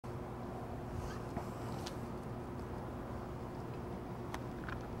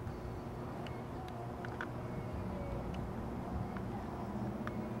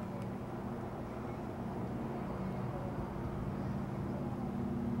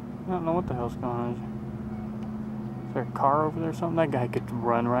don't know what the hell's going on. Is there a car over there or something? That guy could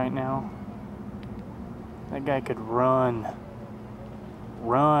run right now. That guy could run.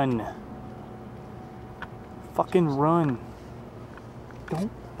 Run. Fucking run.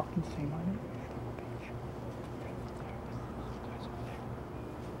 Don't fucking say my name.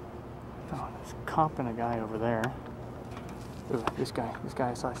 Oh, there's a cop and a guy over there. Ooh, this guy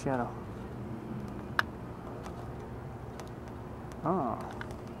I saw a shadow. Oh.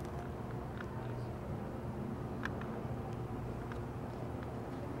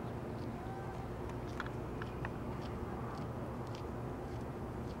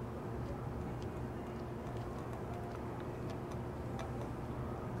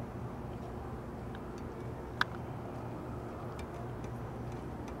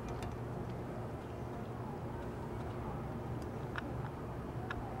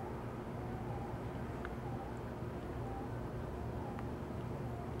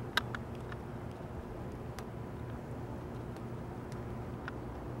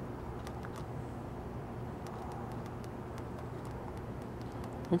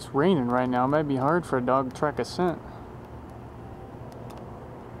 It's raining right now. It might be hard for a dog to track a scent.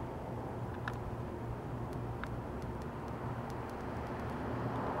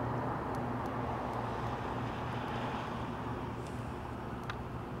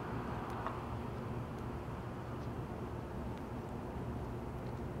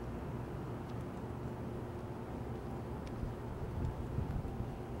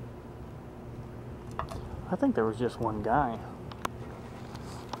 I think there was just one guy.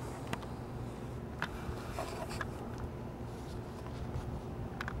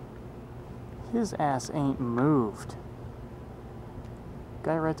 His ass ain't moved.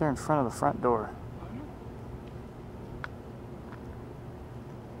 Guy right there in front of the front door.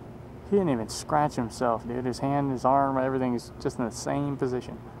 He didn't even scratch himself, dude. His hand, his arm, everything is just in the same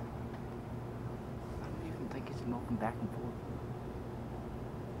position. I don't even think he's moving back and forth.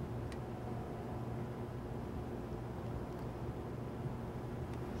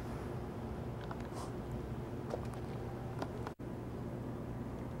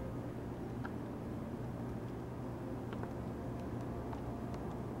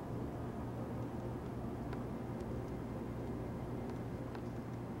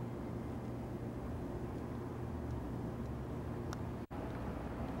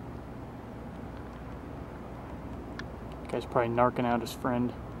 Guy's probably narking out his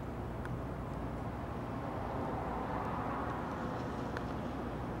friend.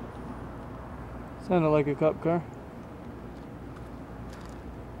 Sounded like a cop car.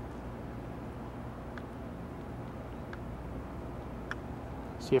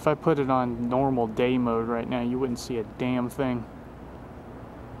 See, if I put it on normal day mode right now, you wouldn't see a damn thing.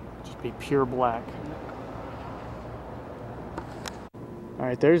 Just be pure black.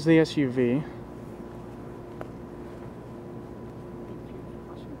 Alright, there's the SUV.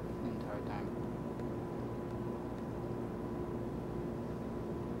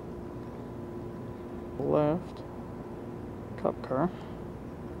 Left. Cop car.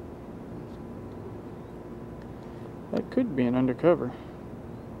 That could be an undercover.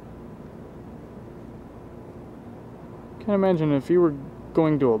 Can't imagine if you were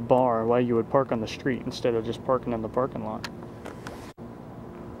going to a bar why you would park on the street instead of just parking in the parking lot.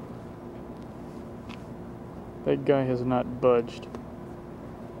 That guy has not budged.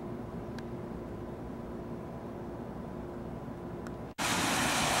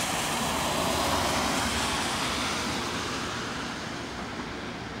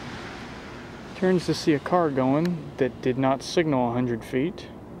 Turns to see a car going that did not signal 100 feet.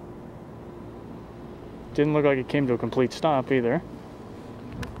 Didn't look like it came to a complete stop either.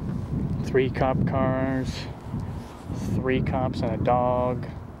 3 cop cars, 3 cops and a dog.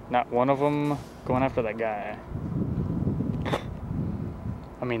 Not one of them going after that guy.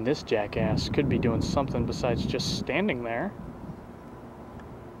 I mean, this jackass could be doing something besides just standing there.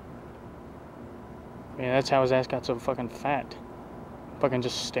 I mean, that's how his ass got so fucking fat. Fucking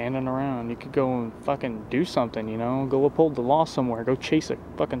just standing around. You could go and fucking do something, you know? Go uphold the law somewhere. Go chase a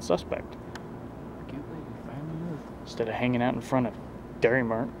fucking suspect. I can't believe you finally moved. Instead of hanging out in front of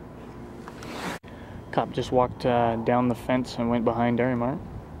DARIMART. Cop just walked down the fence and went behind DARIMART.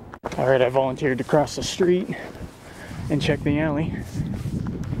 Alright, I volunteered to cross the street and check the alley.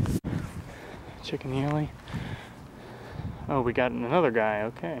 Checking the alley. Oh, we got another guy.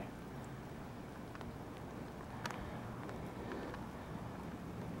 Okay.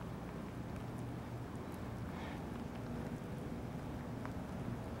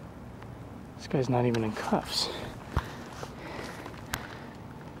 This guy's not even in cuffs.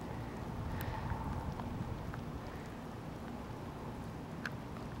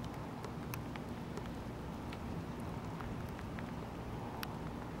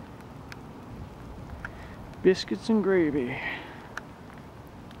 Biscuits and gravy.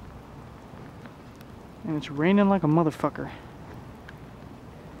 And it's raining like a motherfucker.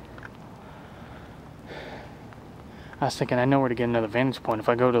 I was thinking I know where to get another vantage point if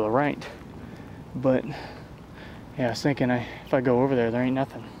I go to the right. But, yeah, I was thinking if I go over there, there ain't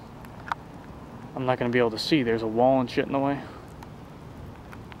nothing. I'm not going to be able to see. There's a wall and shit in the way.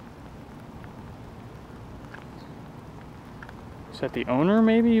 Is that the owner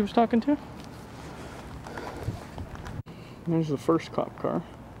maybe he was talking to? There's the first cop car.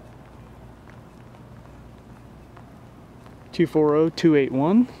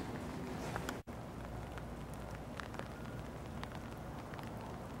 240-281.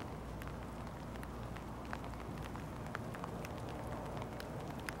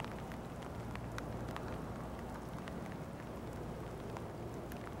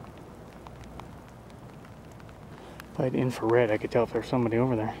 If I had infrared, I could tell if there's somebody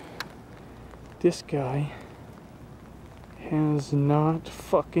over there. This guy has not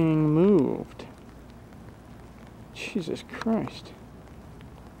fucking moved. Jesus Christ.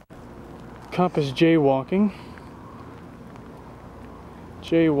 Cop is jaywalking.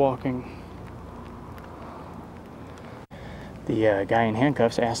 Jaywalking. The guy in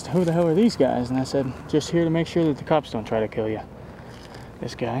handcuffs asked, "Who the hell are these guys?" And I said, "Just here to make sure that the cops don't try to kill you."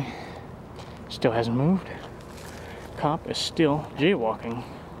 This guy still hasn't moved. Cop is still jaywalking.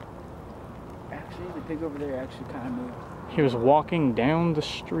 Actually, the pig over there actually kind of moved. He was walking down the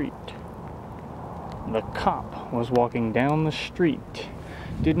street. The cop was walking down the street.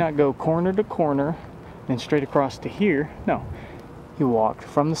 Did not go corner to corner, then straight across to here. No. He walked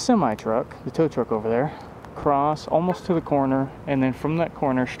from the semi-truck, the tow truck over there, across almost to the corner, and then from that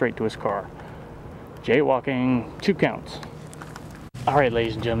corner straight to his car. Jaywalking, 2 counts. Alright,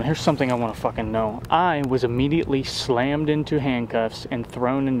 ladies and gentlemen, here's something I want to fucking know. I was immediately slammed into handcuffs and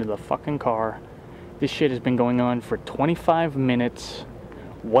thrown into the fucking car. This shit has been going on for 25 minutes.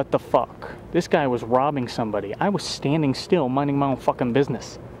 What the fuck? This guy was robbing somebody. I was standing still, minding my own fucking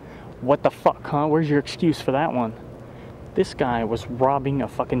business. What the fuck, huh? Where's your excuse for that one? This guy was robbing a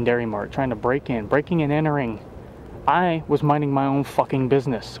fucking DARIMART, trying to breaking and entering. I was minding my own fucking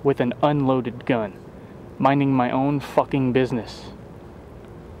business with an unloaded gun. Minding my own fucking business.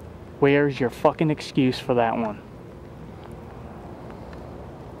 Where's your fucking excuse for that one?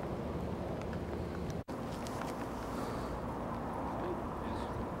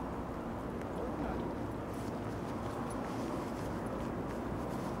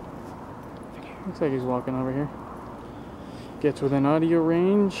 Looks like he's walking over here. Gets within audio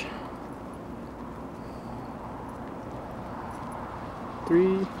range.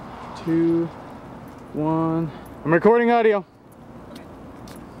 3, 2, 1. I'm recording audio.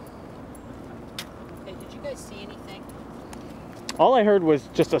 Hey, did you guys see anything? All I heard was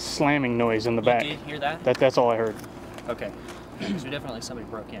just a slamming noise in the back. You did hear that? That's all I heard. Okay. So definitely somebody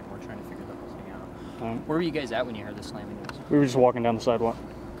broke in. We're trying to figure the whole thing out. Where were you guys at when you heard the slamming noise? We were just walking down the sidewalk.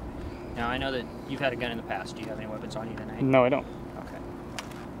 Now, I know that you've had a gun in the past. Do you have any weapons on you tonight? No, I don't. Okay.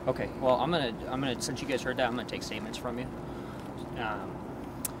 Okay. Well, I'm gonna. Since you guys heard that, I'm gonna take statements from you.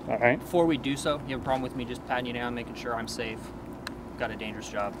 All right. Before we do so, you have a problem with me just patting you down, making sure I'm safe? Got a dangerous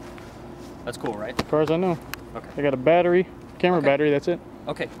job. That's cool, right? As far as I know. Okay. I got a battery, camera battery. That's it.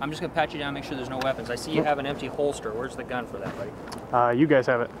 Okay. I'm just gonna pat you down, make sure there's no weapons. I see you have an empty holster. Where's the gun for that, buddy? You guys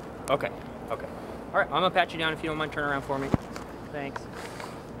have it. Okay. Okay. All right. I'm gonna pat you down if you don't mind. Turn around for me. Thanks.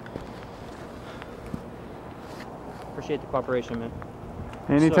 Appreciate the cooperation, man.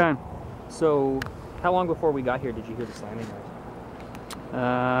 Anytime. So, how long before we got here did you hear the slamming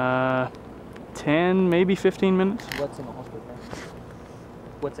noise? 10, maybe 15 minutes. What's in the holster?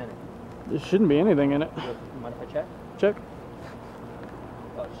 What's in it? There shouldn't be anything in it. You mind if I check? Check.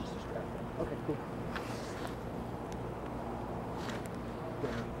 Oh, it's just a strap. Okay, cool.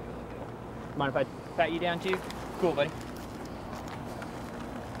 Mind if I pat you down too? Cool, buddy.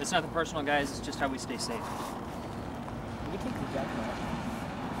 It's nothing personal, guys. It's just how we stay safe. You can take the jacket off.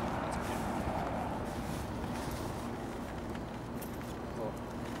 That's okay. Cool.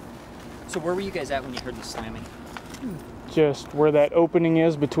 So where were you guys at when you heard the slamming? Just where that opening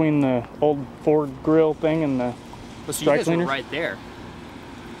is between the old Ford grill thing and the So dry you guys cleaners. were right there.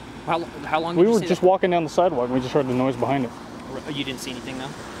 How long did We you were say just that? walking down the sidewalk and we just heard the noise behind it. You didn't see anything though?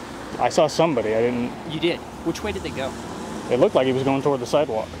 I saw somebody. I didn't. You did. Which way did they go? It looked like he was going toward the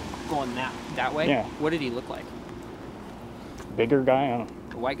sidewalk. Going that way? Yeah. What did he look like? Bigger guy? I don't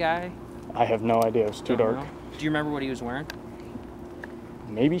know. A white guy? I have no idea. It was too Don't dark. know. Do you remember what he was wearing?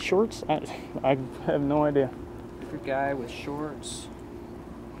 Maybe shorts? I have no idea. Bigger guy with shorts.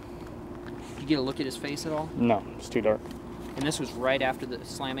 Did you get a look at his face at all? No, it's too dark. And this was right after the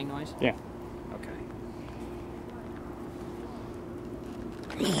slamming noise? Yeah. Okay.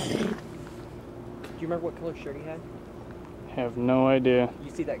 Do you remember what color shirt he had? Have no idea.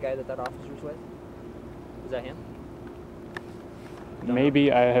 You see that guy that officer's with? Is that him?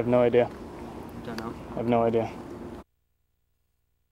 Maybe, I have no idea. Don't know. I have no idea.